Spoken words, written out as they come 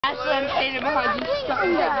Ashley, I'm standing behind you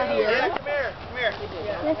starting that video. Yeah, come here, come here.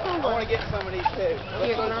 I want to get some of these too.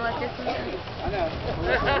 You're going to let this one go? I know.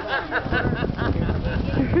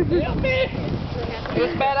 Help me! It was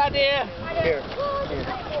a bad idea. Here.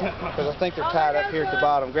 Because I think they're tied up here at the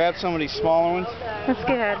bottom. Grab some of these smaller ones. That's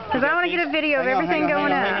good. Because I want to get a video of everything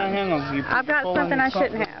going on. Hang on. I've got something I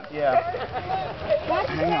shouldn't have. Yeah.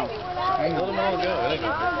 Hang on.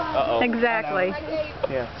 Uh-oh. Exactly.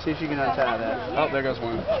 Yeah, see if you can untie that. Oh, there goes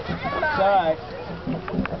one. It's alright.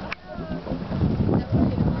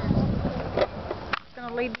 Going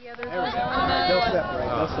to leave the others There we go. alone. They'll separate.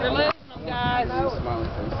 You're losing them, guys.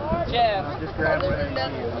 Jeff. Just grab whatever you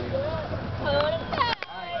can.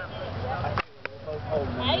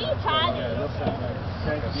 How do you tie this?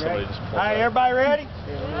 Alright, everybody ready?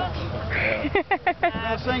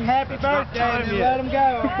 Now sing happy birthday and then let them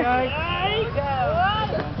go, okay?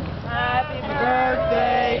 Happy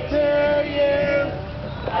birthday to you.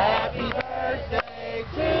 Happy birthday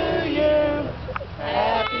to you.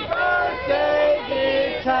 Happy birthday,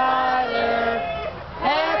 dear Tyler.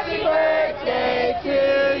 Happy birthday to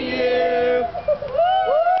you.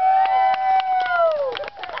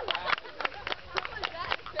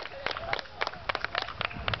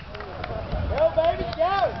 Go, baby,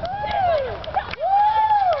 go!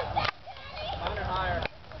 Mine are higher.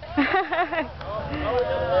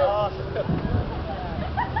 Awesome.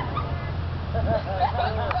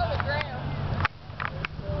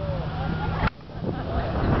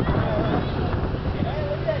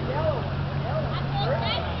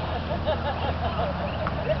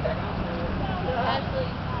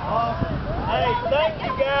 Hey, thank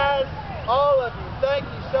you guys, all of you. Thank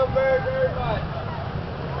you so very, very much.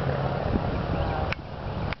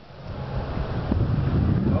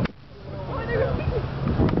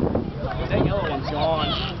 That yellow one's gone.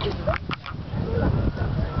 There's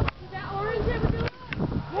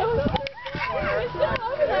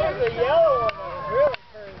a yellow one that's really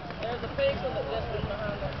pretty. There's a pink one that just was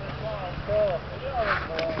behind that Cool.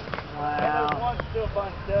 Wow. There's one still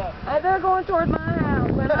bunched up. They're going towards my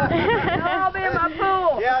house. But I'll be in my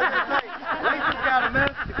pool. Yeah, I was going to say, at least it's got a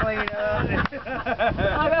mess to clean up.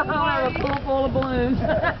 I'll have a pool full of balloons.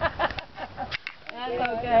 That's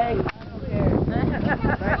okay.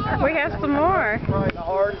 We have some more. Probably the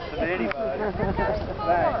hardest of anybody.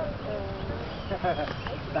 Thanks.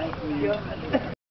 Thank you.